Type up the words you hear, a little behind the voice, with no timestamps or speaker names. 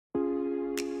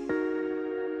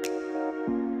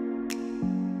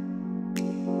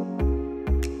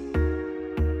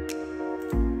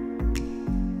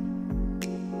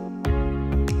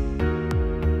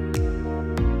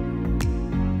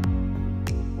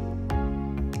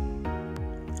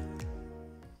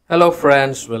Hello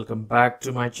friends, welcome back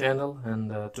to my channel, and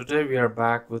today we are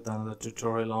back with another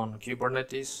tutorial on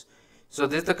Kubernetes. So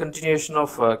this is the continuation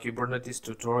of Kubernetes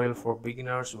tutorial for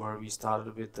beginners, where we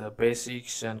started with the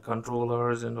basics and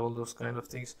controllers and all those kind of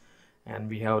things, and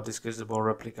we have discussed about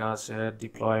replica set,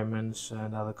 deployments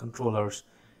and other controllers.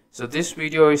 So this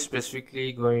video is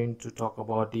specifically going to talk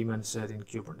about DaemonSet in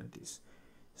Kubernetes.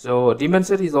 So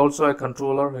DaemonSet is also a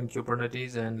controller in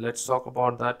Kubernetes, and let's talk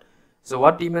about that. So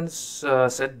what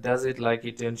DaemonSet does,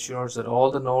 it ensures that all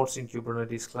the nodes in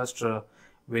Kubernetes cluster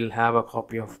will have a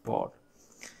copy of pod.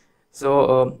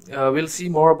 So we'll see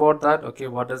more about that. Okay,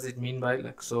 what does it mean by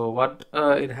what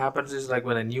it happens is, like,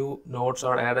 when a new nodes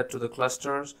are added to the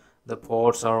clusters, the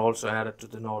pods are also added to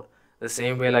the node. The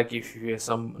same way, like if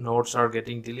some nodes are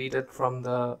getting deleted from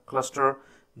the cluster,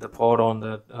 the pod on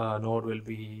the node will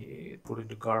be put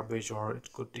into garbage, or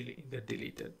it could get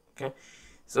deleted. Okay.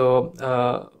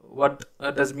 So what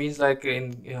does means, like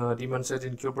in DaemonSet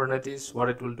in Kubernetes, what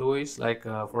it will do is,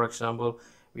 for example,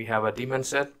 we have a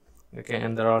DaemonSet, okay,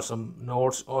 and there are some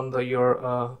nodes on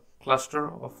your cluster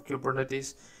of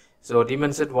Kubernetes. So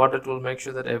DaemonSet, what it will make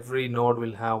sure that every node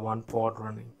will have one pod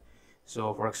running.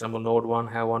 So for example, node 1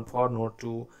 have one pod, node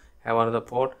 2 have another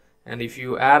pod, and if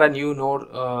you add a new node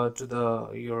to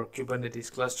your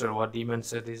Kubernetes cluster, what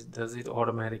DaemonSet does it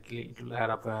automatically, it will add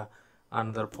up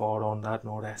another pod on that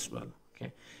node as well.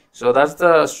 Okay, so that's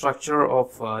the structure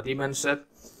of DaemonSet.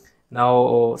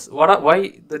 Now,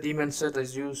 why the DaemonSet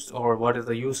is used, or what are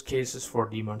the use cases for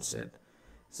DaemonSet?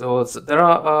 So there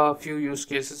are a few use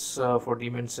cases for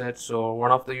DaemonSet. So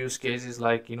one of the use cases,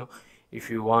 like, if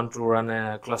you want to run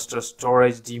a cluster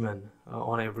storage daemon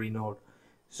on every node.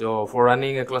 So for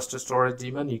running a cluster storage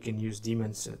daemon, you can use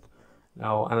DaemonSet.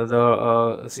 Now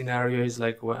another scenario is,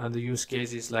 like, the use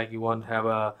case is, like, you want to have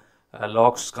a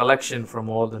logs collection from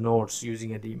all the nodes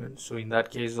using a daemon. So in that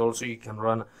case also you can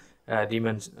run a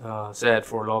DaemonSet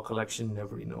for log collection in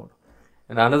every node.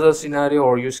 And another scenario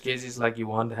or use case is, like, you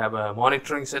want to have a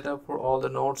monitoring setup for all the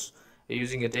nodes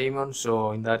using a daemon.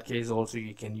 So in that case also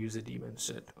you can use a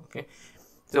DaemonSet. Okay,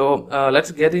 so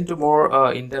let's get into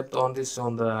more in depth on this.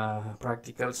 On the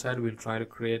practical side, we'll try to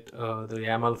create the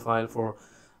YAML file for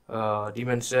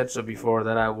DaemonSet. So before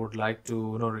that, I would like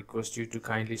to request you to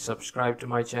kindly subscribe to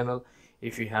my channel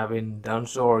if you haven't done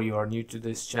so, or you are new to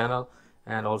this channel,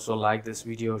 and also like this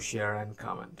video, share and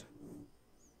comment.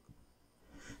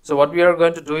 So what we are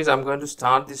going to do is, I'm going to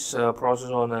start this process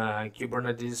on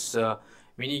Kubernetes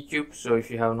Minikube. So if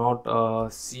you have not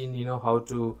seen how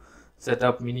to set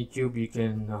up Minikube, you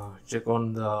can check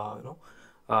on the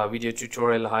video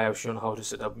tutorial. I have shown how to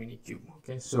set up Minikube.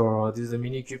 Okay, so this is the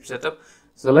Minikube setup.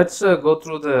 So let's go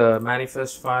through the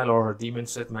manifest file, or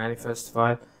DaemonSet manifest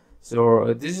file.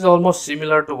 So this is almost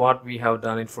similar to what we have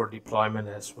done it for deployment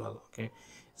as well. Okay,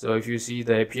 so if you see,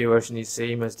 the API version is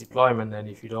same as deployment, and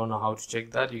if you don't know how to check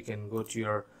that, you can go to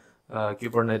your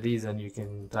Kubernetes and you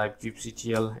can type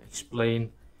kubectl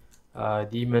explain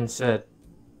DaemonSet.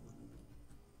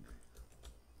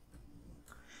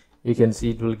 You can see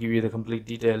it will give you the complete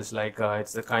details, like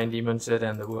it's the kind DaemonSet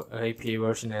and the API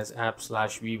version as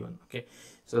app/v1. Okay,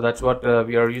 so that's what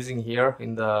we are using here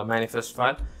in the manifest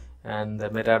file. And the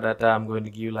metadata, I'm going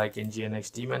to give like nginx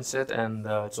DaemonSet, and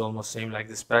it's almost same like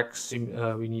the specs.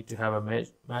 We need to have a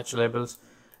match labels,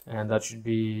 and that should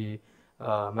be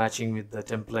matching with the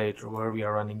template where we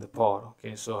are running the pod.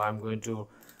 Okay, so I'm going to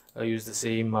use the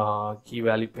same key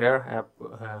value pair app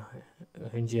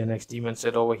nginx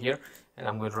DaemonSet over here, and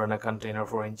I'm going to run a container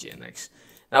for nginx.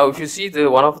 Now if you see,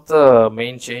 one of the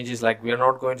main changes, like, we are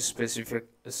not going to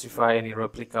specify any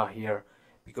replica here,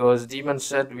 because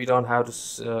DaemonSet we don't have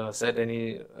to set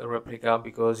any replica,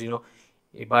 because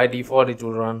by default it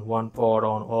will run one pod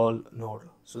on all node.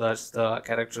 So that's the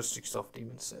characteristics of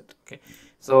DaemonSet. Okay,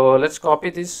 so let's copy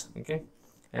this. Okay,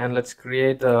 and let's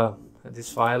create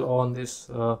this file on this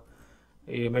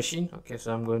machine. Okay,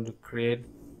 so I'm going to create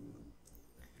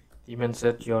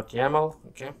DaemonSet.yaml.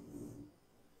 Okay,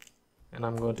 and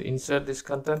I'm going to insert this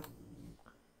content,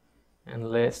 and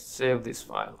let's save this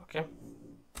file. Okay,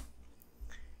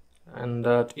 and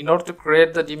in order to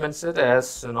create the DaemonSet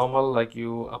as normal, like,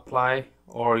 you apply,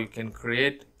 or you can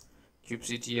create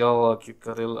kubectl or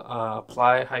kubectl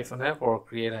apply -f or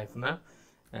create -f,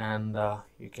 and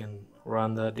you can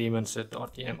run the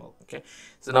DaemonSet.yaml. Okay,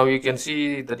 so now you can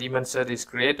see the DaemonSet is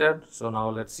created. So now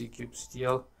let's see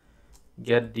kubectl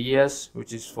get ds,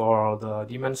 which is for the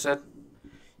DaemonSet.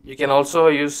 You can also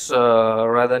use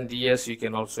rather than ds, you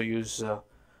can also use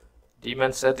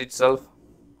DaemonSet itself,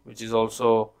 which is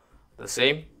also the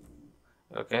same.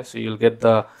 Okay, so you'll get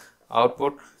the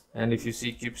output, and if you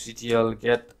see kubectl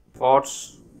get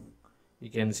pods, you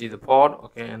can see the pod,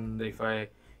 okay, and if I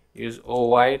use O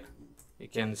wide, you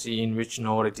can see in which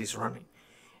node it is running.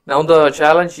 Now the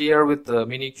challenge here with the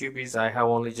Minikube is I have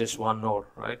only just one node,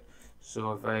 right?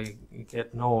 So if I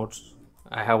get nodes,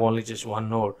 I have only just one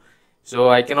node. So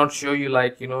I cannot show you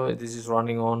like, you know, this is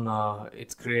running on,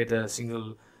 it's created a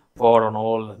single pod on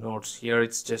all nodes. Here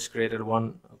it's just created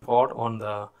one pod on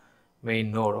the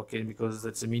main node, okay, because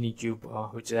that's a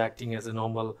Minikube which is acting as a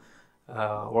normal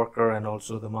worker and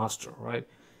also the master, right?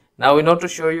 Now in order to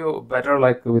show you better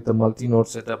like with the multi-node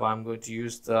setup, I'm going to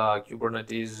use the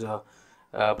Kubernetes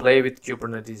play with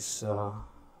Kubernetes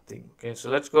thing. Okay, so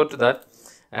let's go to that.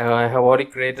 I have already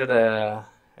created a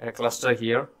cluster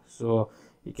here, so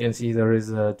you can see there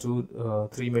is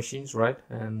three machines, right,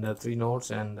 and 3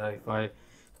 nodes. And if I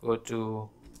go to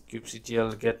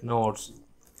kubectl get nodes,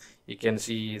 you can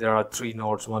see there are 3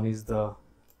 nodes. One is the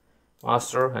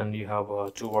master, and you have a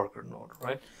 2 worker node,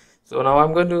 right? So now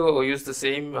I'm going to use the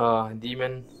same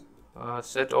daemon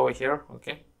set over here,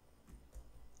 okay,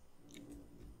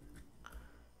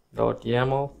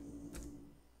 .yaml,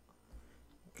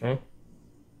 okay,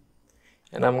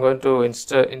 and I'm going to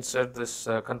insert this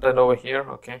content over here,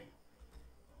 okay.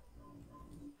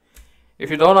 If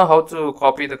you don't know how to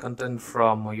copy the content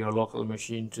from your local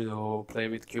machine to play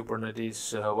with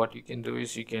Kubernetes, what you can do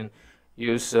is you can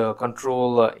use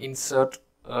control insert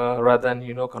rather than,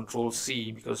 you know, control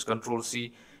C, because control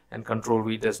C and control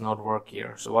V does not work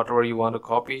here. So whatever you want to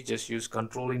copy, just use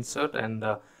control insert and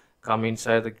come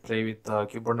inside the play with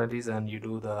Kubernetes, and you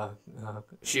do the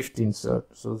shift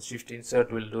insert. So shift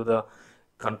insert will do the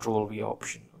control V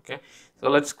option, okay. So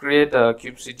let's create a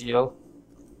kubectl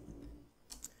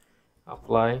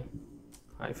apply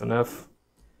 -f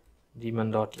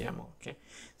daemon.yaml, okay.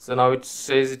 So now it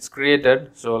says it's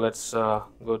created. So let's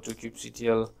go to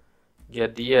kubectl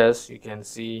get ds. You can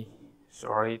see,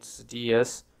 sorry, it's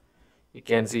ds. You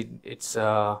can see it's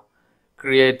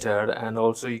created, and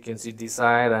also you can see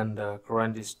desired and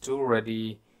current is 2,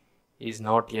 ready is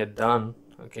not yet done,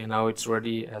 okay. Now it's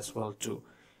ready as well too,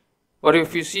 but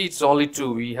if you see it's only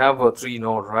 2, we have a 3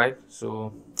 node, right?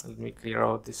 So let me clear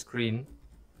out the screen.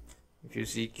 If you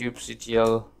see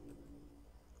kubectl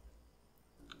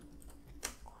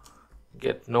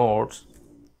get nodes,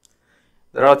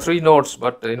 there are 3 nodes,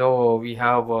 but you know we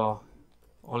have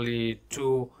only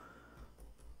 2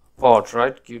 pods,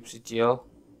 right? Kubectl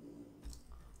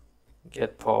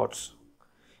get pods,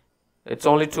 it's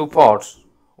only 2 pods,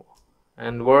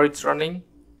 and where it's running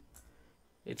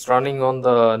on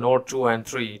the node 2 and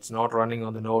 3. It's not running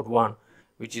on the node 1,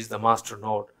 which is the master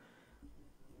node.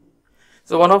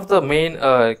 So one of the main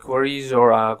queries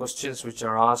or questions which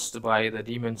are asked by the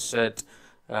DaemonSet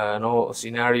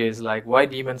scenario is like, why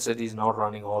DaemonSet is not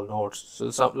running all nodes? So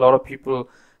a lot of people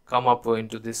come up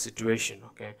into this situation,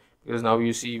 okay, because now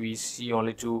we see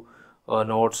only 2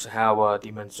 nodes have a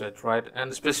DaemonSet, right?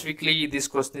 And specifically this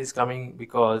question is coming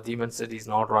because DaemonSet is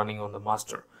not running on the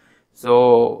master. So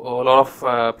a lot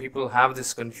of people have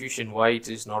this confusion why it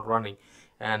is not running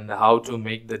and how to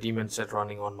make the DaemonSet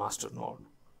running on master node.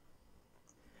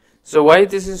 So why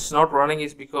this is not running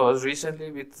is because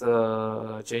recently with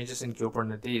changes in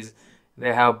Kubernetes,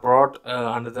 they have brought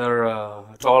another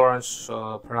tolerance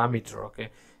parameter, okay.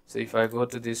 So if I go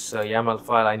to this YAML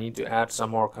file, I need to add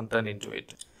some more content into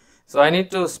it. So I need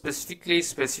to specifically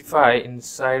specify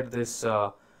inside this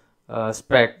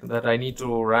spec that I need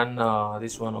to run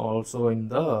this one also in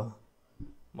the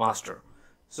master.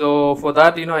 So for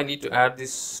that, you know, I need to add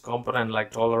this component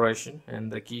like toleration, and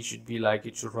the key should be like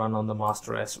it should run on the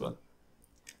master as well.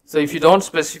 So if you don't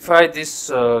specify this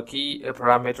key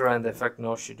parameter and the effect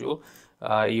no schedule,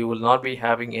 you will not be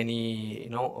having any, you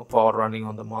know, pod running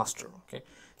on the master, okay.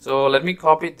 So let me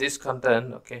copy this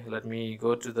content, okay. Let me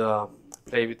go to the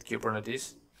play with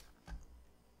Kubernetes,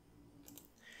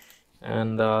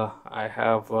 and I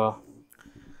have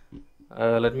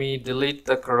let me delete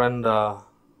the current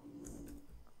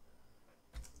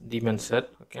DaemonSet,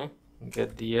 okay,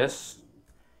 get ds,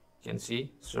 you can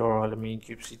see. So let me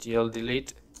kubectl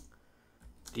delete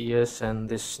ds and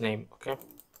this name, okay.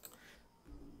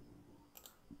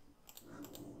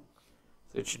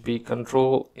 So it should be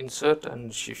control insert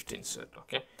and shift insert,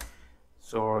 okay.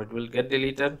 So it will get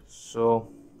deleted. So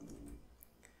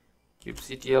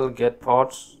kubectl get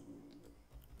pods,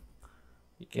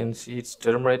 you can see it's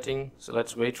terminating. So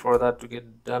let's wait for that to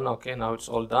get done, okay. Now it's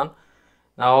all done.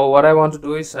 Now what I want to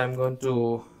do is I'm going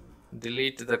to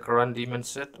delete the current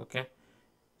DaemonSet, okay.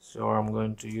 So I'm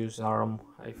going to use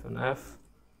rm-f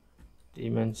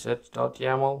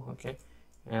daemonset.yaml, okay,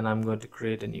 and I'm going to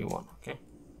create a new one, okay.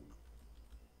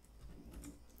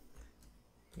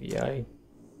 vi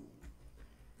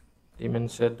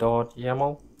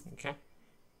DaemonSet.yaml. Okay,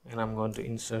 and I'm going to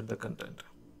insert the content.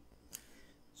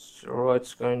 So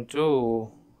it's going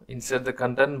to insert the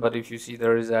content, but if you see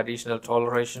there is additional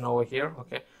toleration over here.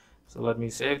 Okay, so let me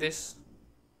save this.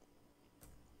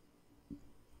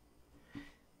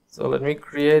 So let me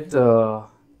create a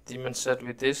daemon set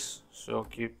with this. So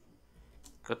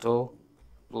kubectl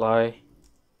apply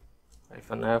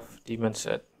 -f daemon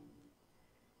set.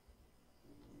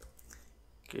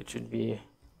 Okay, it should be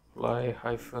apply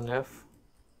 -f.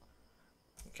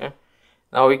 Okay,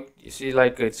 now you see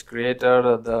like it's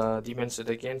created the daemon set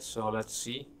again. So let's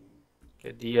see.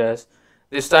 Okay, ds.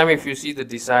 This time if you see the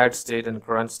desired state and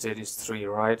current state is 3,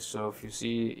 right? So if you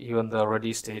see even the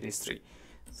ready state is 3.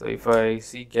 So if I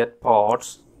see get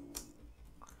pods,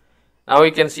 now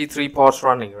we can see 3 pods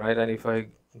running, right? And if I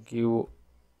give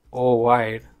O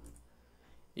wide,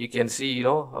 you can see,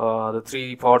 the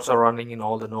 3 pods are running in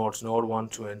all the nodes, node 1,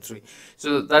 2, and 3.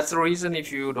 So that's the reason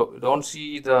if you don't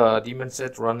see the daemon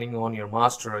set running on your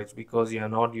master, it's because you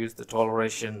have not used the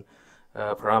toleration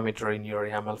parameter in your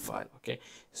YAML file. Okay,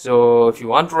 so if you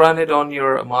want to run it on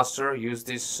your master, use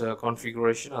this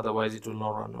configuration, otherwise it will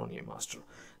not run on your master.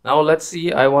 Now let's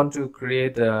see, I want to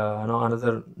create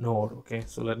another node. Okay,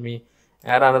 so let me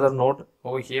add another node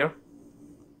over here.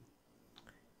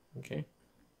 Okay,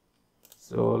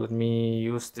 so let me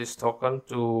use this token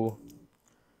to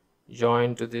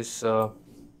join to this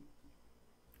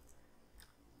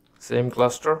same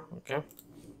cluster. Okay,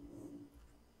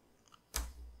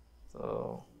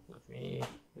 so let me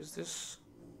use this.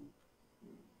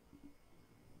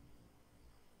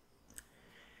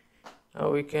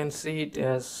 Now we can see it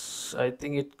as, I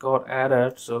think it got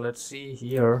added. So let's see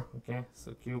here. Okay,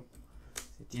 so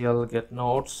kubectl get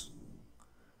nodes.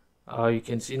 You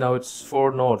can see now it's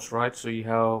 4 nodes, right? So you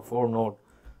have 4 nodes.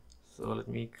 So let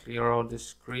me clear out this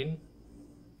screen.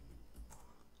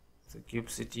 So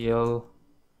kubectl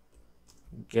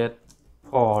get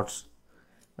pods.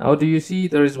 Now do you see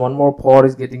there is one more pod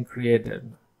is getting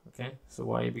created? Okay, so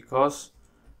why? Because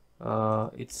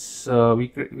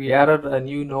we added a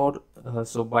new node,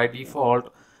 so by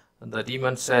default the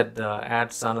daemon set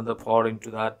adds another pod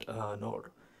into that node.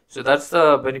 So that's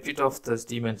the benefit of this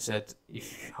daemon set.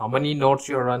 If how many nodes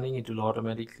you're running, it will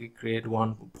automatically create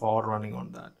one pod running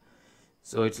on that.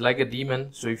 So it's like a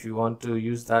daemon. So if you want to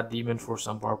use that daemon for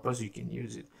some purpose, you can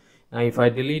use it. Now if I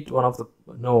delete one of the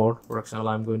node, for example,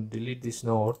 I'm going to delete this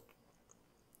node.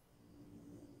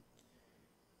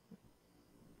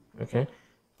 Okay,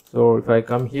 so if I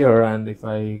come here and if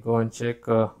I go and check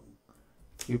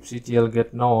kubectl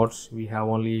get nodes, we have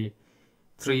only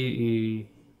 3.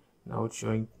 Now it's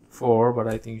showing 4, but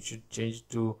I think it should change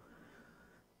to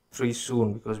 3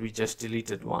 soon because we just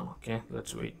deleted one. Okay,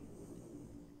 let's wait.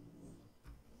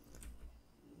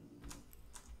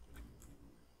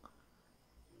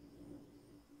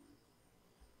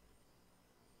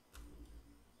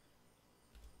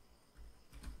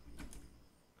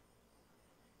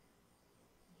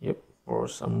 Yep, for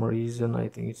some reason I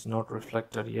think it's not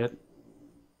reflected yet.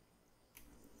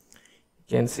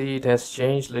 You can see it has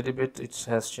changed a little bit. It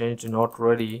has changed to not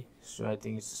ready, so I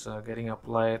think it's getting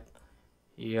applied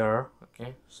here.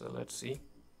 Okay, so let's see.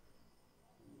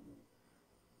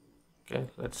 Okay,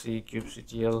 let's see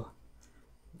kubectl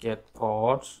get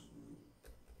pods.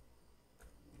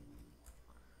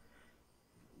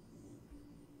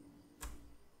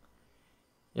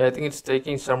 Yeah, I think it's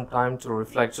taking some time to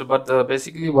reflect. So, but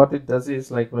basically what it does is,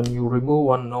 like, when you remove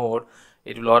one node,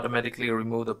 it will automatically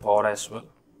remove the pod as well.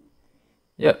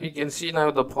 Yeah, you can see now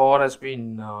the pod has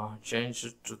been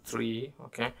changed to 3.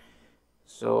 Okay,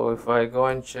 so if I go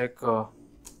and check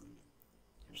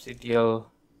kubectl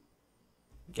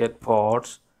get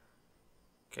pods,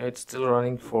 okay, it's still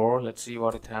running 4. Let's see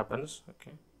what it happens.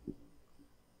 Okay,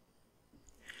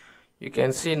 you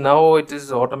can see now it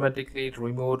is automatically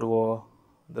removed.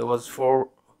 There was 4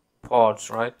 pods,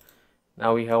 right?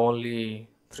 Now we have only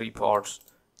 3 pods.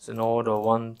 So node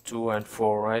 1, 2, and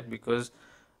 4, right? Because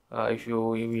if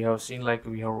we have seen, like,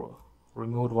 we have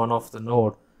removed one of the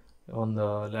node on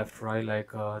the left, right,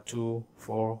 like 2,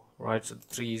 4, right? So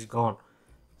 3 is gone.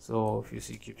 So if you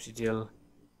see kubectl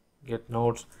get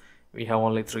nodes, we have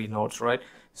only 3 nodes, right?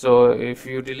 So if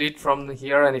you delete from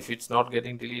here, and if it's not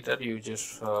getting deleted, you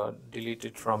just delete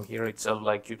it from here itself,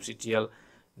 like kubectl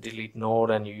delete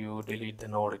node, and you delete the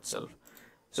node itself.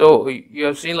 So you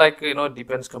have seen, like, it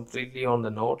depends completely on the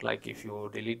node. Like if you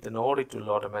delete the node, it will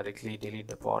automatically delete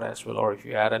the pod as well, or if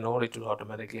you add a node, it will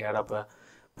automatically add up a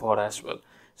pod as well.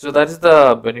 So that is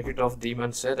the benefit of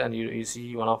daemon set. And you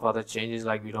see one of other changes,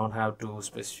 like we don't have to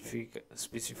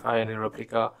specify any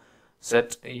replica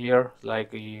set here.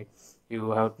 Like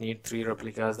you have need 3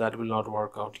 replicas. That will not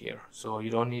work out here. So you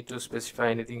don't need to specify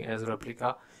anything as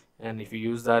replica, and if you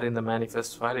use that in the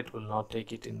manifest file, it will not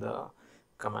take it in the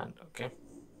command. Okay,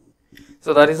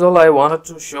 so that is all I wanted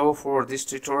to show for this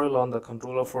tutorial on the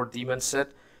controller for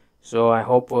DaemonSet. So I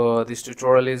hope this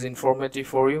tutorial is informative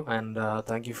for you, and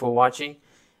thank you for watching.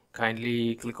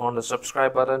 Kindly click on the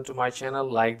subscribe button to my channel,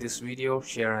 like this video,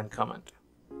 share and comment.